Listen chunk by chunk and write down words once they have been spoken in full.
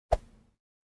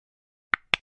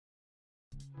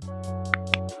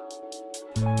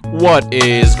What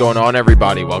is going on,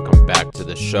 everybody? Welcome back to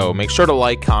the show. Make sure to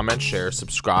like, comment, share,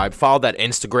 subscribe, follow that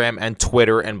Instagram and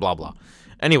Twitter and blah blah.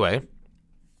 Anyway,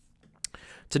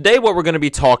 today what we're going to be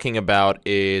talking about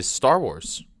is Star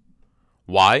Wars.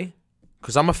 Why?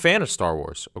 Because I'm a fan of Star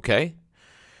Wars, okay?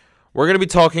 We're going to be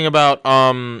talking about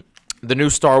the new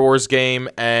Star Wars game,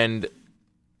 and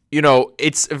you know,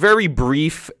 it's very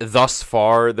brief thus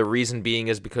far. The reason being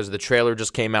is because the trailer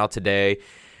just came out today,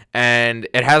 and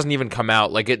it hasn't even come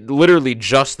out. Like, it literally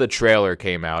just the trailer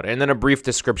came out, and then a brief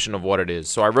description of what it is.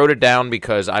 So I wrote it down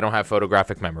because I don't have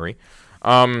photographic memory.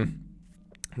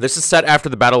 This is set after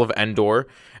the Battle of Endor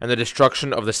and the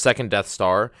destruction of the second Death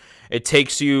Star. It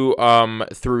takes you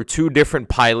through two different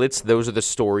pilots. Those are the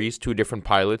stories, two different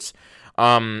pilots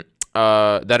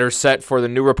that are set for the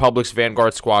New Republic's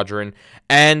Vanguard Squadron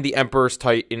and the Emperor's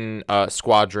Titan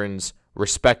squadrons,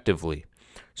 respectively.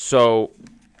 So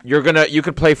you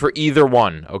could play for either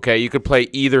one, okay? You could play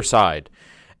either side.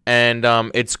 And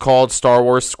it's called Star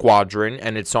Wars Squadron,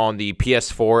 and it's on the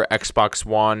PS4, Xbox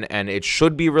One, and it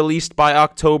should be released by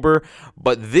October.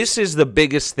 But this is the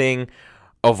biggest thing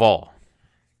of all.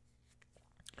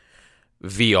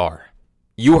 VR.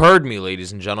 You heard me,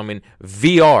 ladies and gentlemen.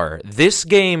 VR. This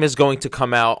game is going to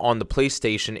come out on the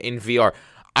PlayStation in VR.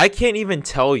 I can't even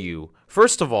tell you.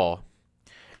 First of all,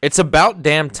 it's about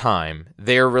damn time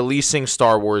they're releasing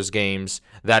Star Wars games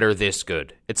that are this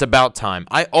good. It's about time.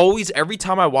 Every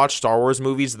time I watch Star Wars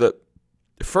movies, the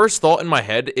first thought in my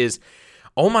head is,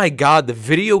 oh my god, the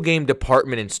video game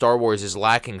department in Star Wars is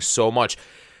lacking so much.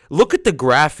 Look at the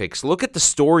graphics. Look at the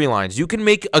storylines. You can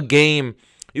make a game.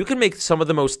 You can make some of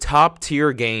the most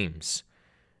top-tier games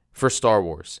for Star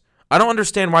Wars. I don't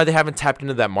understand why they haven't tapped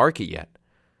into that market yet.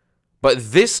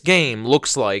 But this game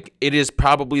looks like it is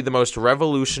probably the most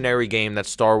revolutionary game that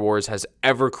Star Wars has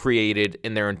ever created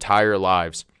in their entire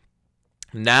lives.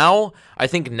 Now, I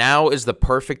think now is the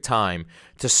perfect time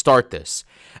to start this.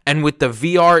 And with the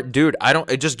VR, dude,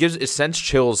 it sends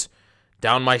chills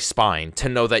down my spine to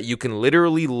know that you can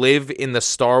literally live in the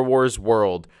Star Wars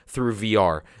world through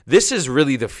VR. This is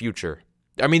really the future.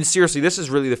 I mean, seriously, this is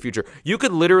really the future. You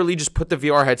could literally just put the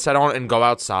VR headset on and go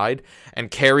outside and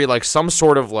carry like some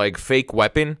sort of like fake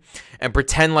weapon and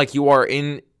pretend like you are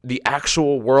in the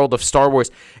actual world of Star Wars.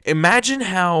 Imagine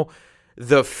how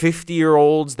the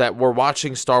 50-year-olds that were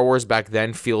watching Star Wars back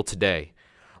then feel today.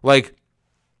 Like,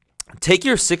 take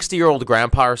your 60-year-old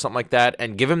grandpa or something like that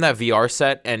and give him that VR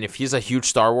set, and if he's a huge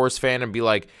Star Wars fan, and be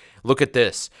like, look at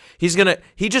this. He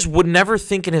just would never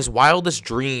think in his wildest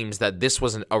dreams that this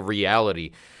wasn't a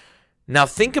reality. Now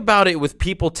think about it with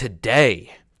people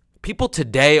today. People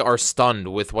today are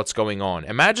stunned with what's going on.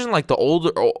 Imagine like the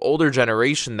older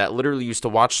generation that literally used to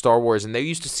watch Star Wars, and they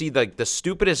used to see like the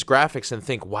stupidest graphics and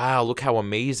think, wow, look how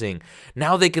amazing.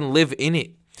 Now they can live in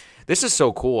it. This is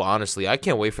so cool, honestly. I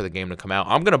can't wait for the game to come out.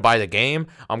 I'm going to buy the game.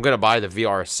 I'm going to buy the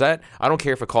VR set. I don't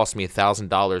care if it costs me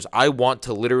 $1,000. I want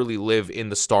to literally live in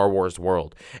the Star Wars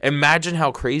world. Imagine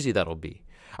how crazy that'll be.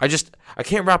 I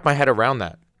can't wrap my head around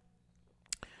that.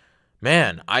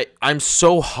 Man, I'm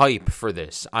so hype for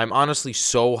this. I'm honestly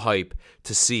so hype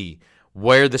to see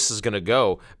where this is going to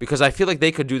go, because I feel like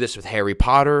they could do this with Harry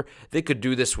Potter. They could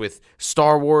do this with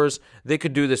Star Wars. They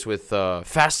could do this with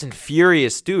Fast and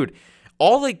Furious. Dude,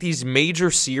 all like these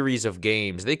major series of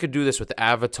games, they could do this with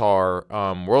Avatar,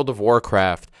 World of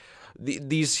Warcraft.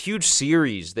 These huge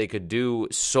series, they could do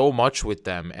so much with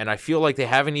them, and I feel like we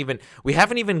haven't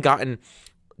even gotten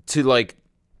to like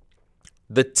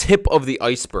the tip of the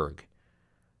iceberg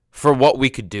for what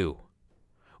we could do.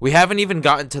 We haven't even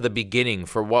gotten to the beginning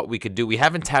for what we could do. We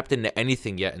haven't tapped into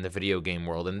anything yet in the video game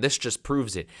world, and this just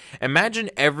proves it.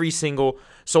 Imagine every single...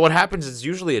 So what happens is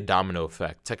usually a domino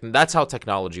effect. That's how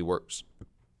technology works.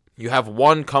 You have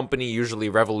one company usually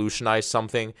revolutionize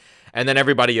something, and then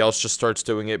everybody else just starts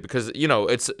doing it because, you know,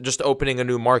 it's just opening a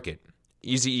new market.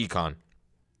 Easy econ.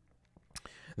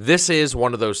 This is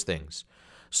one of those things.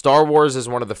 Star Wars is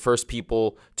one of the first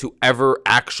people to ever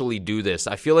actually do this.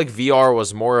 I feel like VR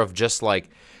was more of just like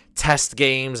test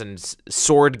games and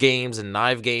sword games and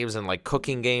knife games and like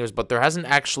cooking games, but there hasn't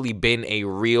actually been a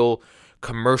real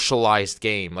commercialized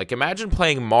game. Like, imagine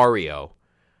playing Mario.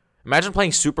 Imagine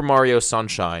playing Super Mario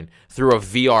Sunshine through a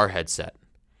VR headset.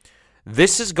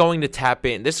 This is going to tap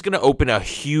in. This is going to open a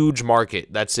huge market.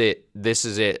 That's it. This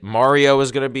is it. Mario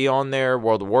is going to be on there.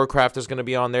 World of Warcraft is going to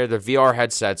be on there. The VR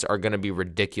headsets are going to be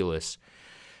ridiculous.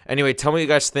 Anyway, tell me what you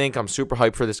guys think. I'm super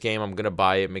hyped for this game. I'm going to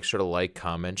buy it. Make sure to like,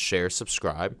 comment, share,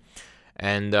 subscribe.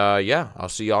 And, yeah, I'll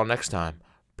see y'all next time.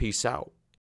 Peace out.